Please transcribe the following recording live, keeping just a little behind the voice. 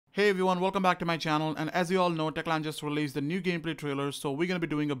Hey everyone, welcome back to my channel, and as you all know, Techland just released the new gameplay trailer, so we're gonna be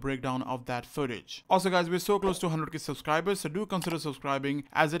doing a breakdown of that footage. Also guys, we're so close to 100k subscribers, so do consider subscribing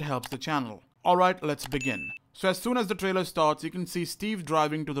as it helps the channel. Alright, let's begin. So as soon as the trailer starts, you can see Steve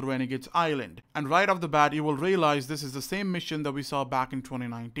driving to the Renegade's Island, and right off the bat you will realize this is the same mission that we saw back in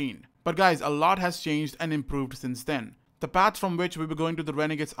 2019. But guys, a lot has changed and improved since then. The path from which we were going to the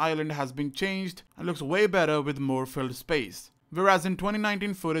Renegade's Island has been changed and looks way better with more filled space. Whereas in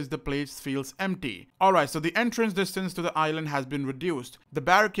 2019 footage, the place feels empty. Alright, so the entrance distance to the island has been reduced. The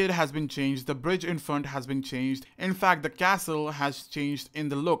barricade has been changed, the bridge in front has been changed. In fact, the castle has changed in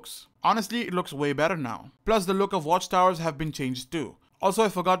the looks. Honestly, it looks way better now. Plus, the look of watchtowers have been changed too. Also, I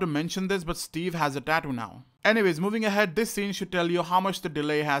forgot to mention this, but Steve has a tattoo now. Anyways, moving ahead, this scene should tell you how much the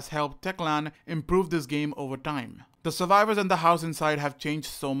delay has helped Techland improve this game over time. The survivors and the house inside have changed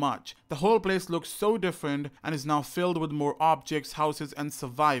so much. The whole place looks so different and is now filled with more objects, houses and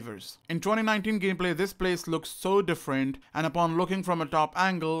survivors. In 2019 gameplay, this place looks so different, and upon looking from a top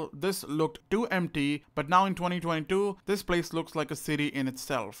angle, this looked too empty, but now in 2022, this place looks like a city in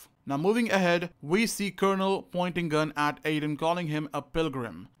itself. Now moving ahead, we see Colonel pointing gun at Aiden, calling him a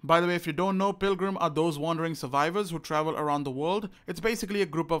pilgrim. By the way, if you don't know, pilgrim are those wandering survivors who travel around the world. It's basically a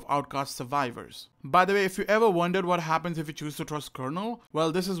group of outcast survivors. By the way, if you ever wondered what happens if you choose to trust Colonel,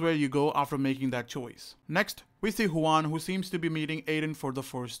 well, this is where you go after making that choice. Next, we see Juan, who seems to be meeting Aiden for the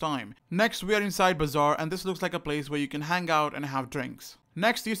first time. Next, we are inside Bazaar, and this looks like a place where you can hang out and have drinks.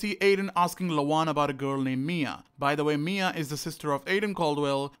 Next, you see Aiden asking Lawan about a girl named Mia. By the way, Mia is the sister of Aiden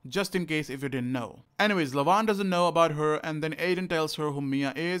Caldwell, just in case if you didn't know. Anyways, Lawan doesn't know about her, and then Aiden tells her who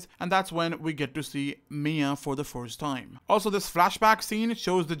Mia is, and that's when we get to see Mia for the first time. Also, this flashback scene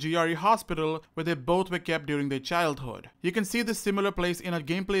shows the GRE hospital where they both were kept during their childhood. You can see this similar place in a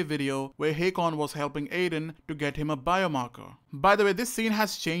gameplay video where Hakon was helping Aiden to get him a biomarker. By the way, this scene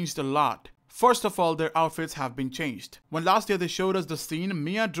has changed a lot. First of all, their outfits have been changed. When last year they showed us the scene,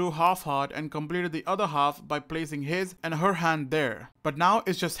 Mia drew half heart and completed the other half by placing his and her hand there. But now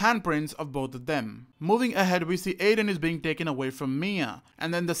it's just handprints of both of them. Moving ahead, we see Aiden is being taken away from Mia,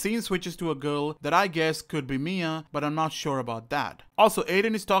 and then the scene switches to a girl that I guess could be Mia, but I'm not sure about that. Also,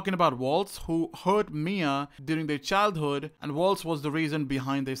 Aiden is talking about Waltz, who hurt Mia during their childhood, and Waltz was the reason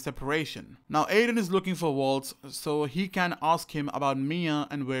behind their separation. Now Aiden is looking for Waltz, so he can ask him about Mia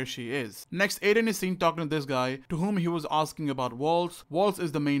and where she is. Next, Aiden is seen talking to this guy, to whom he was asking about Waltz. Waltz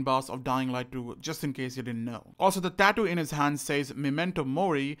is the main boss of Dying Light 2, just in case you didn't know. Also, the tattoo in his hand says Memento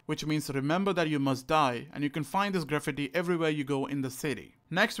Mori, which means remember that you must die, and you can find this graffiti everywhere you go in the city.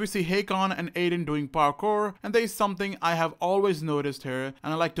 Next, we see Hakon and Aiden doing parkour, and there is something I have always noticed here,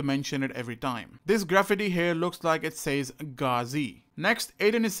 and I like to mention it every time. This graffiti here looks like it says Ghazi. Next,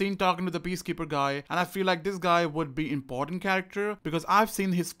 Aiden is seen talking to the peacekeeper guy, and I feel like this guy would be important character because I've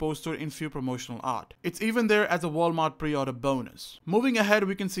seen his poster in few promotional art. It's even there as a Walmart pre-order bonus. Moving ahead,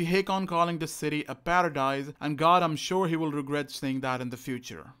 we can see Hakon calling this city a paradise, and God, I'm sure he will regret saying that in the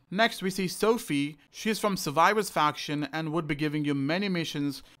future. Next, we see Sophie. She's from Survivor's faction and would be giving you many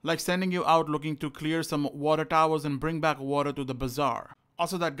missions, like sending you out looking to clear some water towers and bring back water to the bazaar.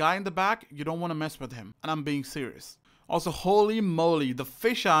 Also, that guy in the back, you don't want to mess with him, and I'm being serious. Also, holy moly, the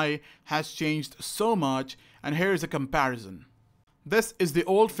fisheye has changed so much, and here is a comparison. This is the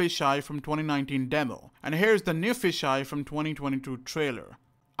old fisheye from 2019 demo, and here's the new fisheye from 2022 trailer.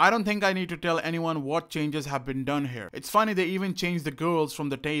 I don't think I need to tell anyone what changes have been done here. It's funny they even changed the girls from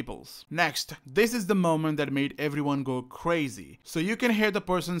the tables. Next, this is the moment that made everyone go crazy. So you can hear the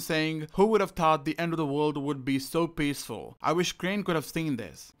person saying, who would have thought the end of the world would be so peaceful? I wish Crane could have seen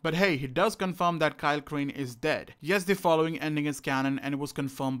this. But hey, he does confirm that Kyle Crane is dead. Yes, the following ending is canon and it was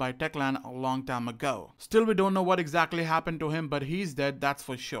confirmed by Techland a long time ago. Still, we don't know what exactly happened to him, but he's dead, that's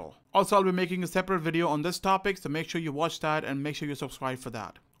for sure. Also, I'll be making a separate video on this topic, so make sure you watch that and make sure you subscribe for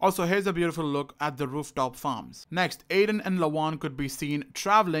that. Also, here's a beautiful look at the rooftop farms. Next, Aiden and Lawan could be seen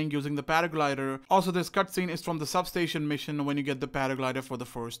traveling using the paraglider. Also, this cutscene is from the substation mission when you get the paraglider for the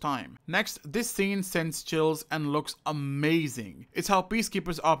first time. Next, this scene sends chills and looks amazing. It's how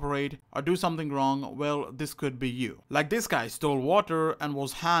peacekeepers operate, or do something wrong, well, this could be you. Like this guy stole water and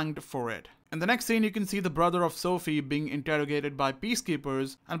was hanged for it. In the next scene, you can see the brother of Sophie being interrogated by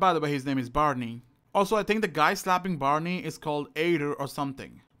peacekeepers, and by the way, his name is Barney. Also, I think the guy slapping Barney is called Aider or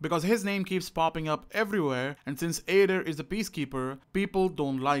something. because his name keeps popping up everywhere, and since Ader is a peacekeeper, people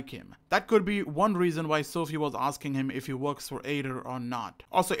don't like him. That could be one reason why Sophie was asking him if he works for Ader or not.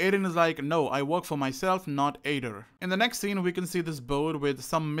 Also, Aiden is like, no, I work for myself, not Ader. In the next scene, we can see this board with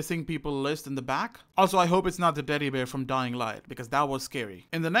some missing people list in the back. Also, I hope it's not the teddy bear from Dying Light, because that was scary.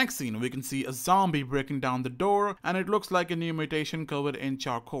 In the next scene, we can see a zombie breaking down the door, and it looks like a new mutation covered in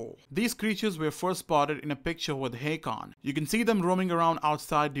charcoal. These creatures were first spotted in a picture with Hakon. You can see them roaming around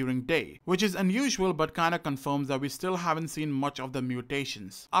outside during day, which is unusual but kinda confirms that we still haven't seen much of the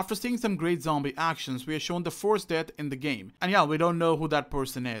mutations. After seeing some great zombie actions, we are shown the first death in the game, and yeah, we don't know who that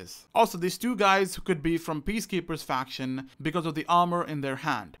person is. Also, these two guys could be from Peacekeeper's faction because of the armor in their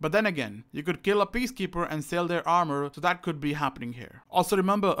hand, but then again, you could kill a Peacekeeper and sell their armor, so that could be happening here. Also,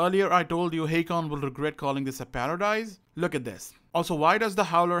 remember earlier I told you Hakon will regret calling this a paradise? Look at this. Also, why does the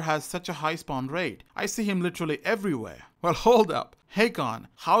Howler has such a high spawn rate? I see him literally everywhere. Well, hold up. Hakon,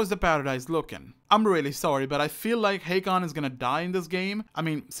 how is the paradise looking? I'm really sorry, but I feel like Hakon is gonna die in this game. I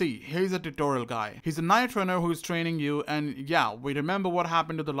mean, see, he's a tutorial guy. He's a night runner who's training you, and yeah, we remember what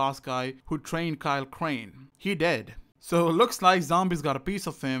happened to the last guy who trained Kyle Crane. He did. So looks like zombies got a piece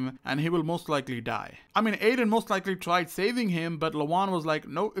of him and he will most likely die. I mean, Aiden most likely tried saving him, but Lawan was like,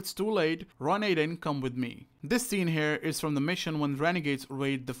 no, it's too late. Run, Aiden, come with me. This scene here is from the mission when renegades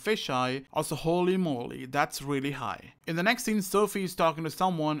raid the fisheye. Also, holy moly, that's really high. In the next scene, Sophie is talking to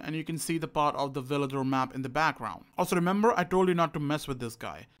someone and you can see the part of the Villador map in the background. Also, remember I told you not to mess with this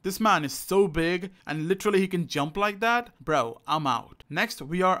guy. This man is so big and literally he can jump like that. Bro, I'm out. Next,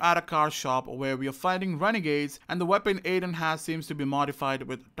 we are at a car shop where we are fighting renegades and the weapon Aiden has seems to be modified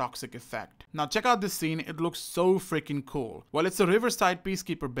with toxic effect. Now check out this scene, it looks so freaking cool. Well, it's a Riverside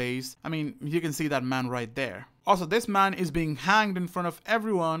Peacekeeper base. I mean, you can see that man right there. Also, this man is being hanged in front of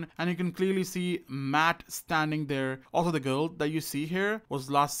everyone and you can clearly see Matt standing there. Also, the girl that you see here was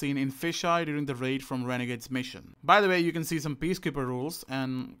last seen in Fisheye during the raid from Renegade's mission. By the way, you can see some Peacekeeper rules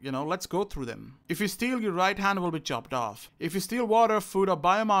and, let's go through them. If you steal, your right hand will be chopped off. If you steal water, food or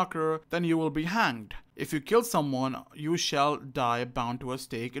biomarker, then you will be hanged. If you kill someone, you shall die bound to a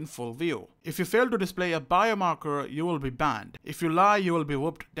stake in full view. If you fail to display a biomarker, you will be banned. If you lie, you will be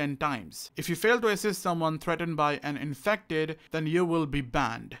whooped 10 times. If you fail to assist someone threatened by an infected, then you will be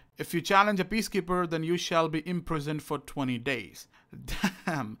banned. If you challenge a peacekeeper, then you shall be imprisoned for 20 days.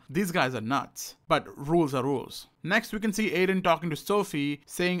 Damn, these guys are nuts. But rules are rules. Next, we can see Aiden talking to Sophie,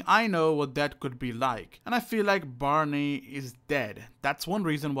 saying, I know what that could be like. And I feel like Barney is dead. That's one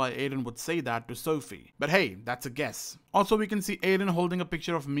reason why Aiden would say that to Sophie. But hey, that's a guess. Also, we can see Aiden holding a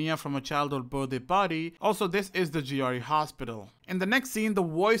picture of Mia from a childhood birthday party. Also, this is the GRE hospital. In the next scene, the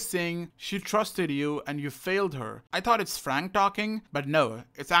voice saying, she trusted you and you failed her. I thought it's Frank talking, but no,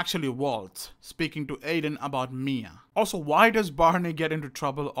 it's actually Walt speaking to Aiden about Mia. Also, why does Barney get into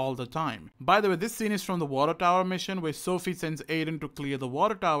trouble all the time? By the way, this scene is from the water tower mission where Sophie sends Aiden to clear the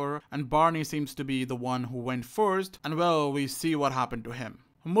water tower and Barney seems to be the one who went first, and well, we see what happened to him.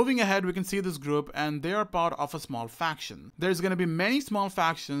 Moving ahead, we can see this group and they are part of a small faction. There's going to be many small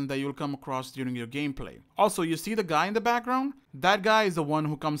factions that you'll come across during your gameplay. Also, you see the guy in the background? That guy is the one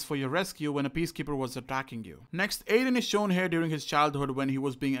who comes for your rescue when a peacekeeper was attacking you. Next, Aiden is shown here during his childhood when he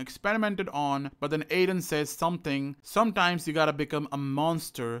was being experimented on, but then Aiden says something, sometimes you gotta become a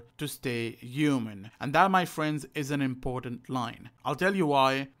monster to stay human. And that, my friends, is an important line. I'll tell you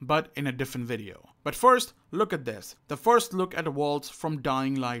why, but in a different video. But first, look at this. The first look at Waltz from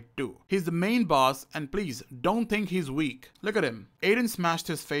Dying Light 2. He's the main boss and please don't think he's weak. Look at him. Aiden smashed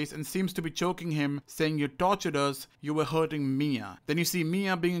his face and seems to be choking him, saying you tortured us, you were hurting Mia. Then you see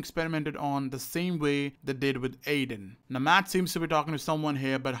Mia being experimented on the same way they did with Aiden. Now Matt seems to be talking to someone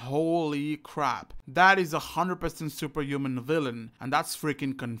here, but holy crap. That is a 100% superhuman villain and that's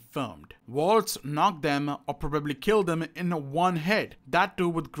freaking confirmed. Waltz knocked them or probably killed them in one hit. That too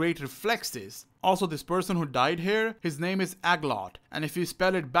with great reflexes. Also, this person who died here, his name is Aglot, and if you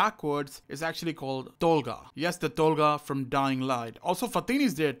spell it backwards, it's actually called Tolga. Yes, the Tolga from Dying Light. Also, Fatin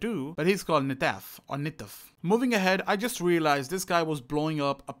is there too, but he's called Nitaf or Nitaf. Moving ahead, I just realized this guy was blowing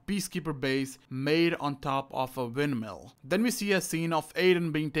up a peacekeeper base made on top of a windmill. Then we see a scene of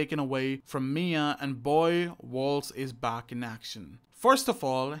Aiden being taken away from Mia, and boy, Waltz is back in action. First of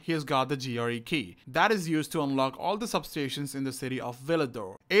all, he has got the GRE key. That is used to unlock all the substations in the city of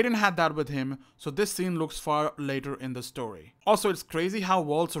Villador. Aiden had that with him, so this scene looks far later in the story. Also, it's crazy how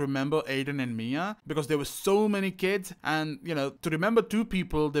Waltz remember Aiden and Mia, because there were so many kids, and to remember two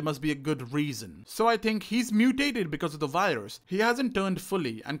people, there must be a good reason. So I think he's mutated because of the virus. He hasn't turned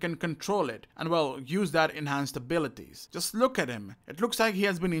fully and can control it, and well, use that enhanced abilities. Just look at him. It looks like he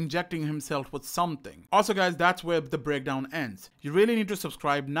has been injecting himself with something. Also guys, that's where the breakdown ends. You really really need to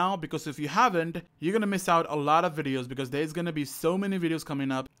subscribe now, because if you haven't, you're gonna miss out a lot of videos, because there's gonna be so many videos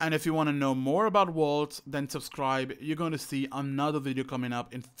coming up. And if you want to know more about vaults, then subscribe. You're going to see another video coming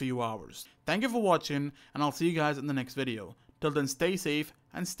up in few hours. Thank you for watching, and I'll see you guys in the next video. Till then, stay safe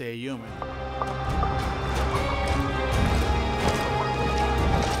and stay human.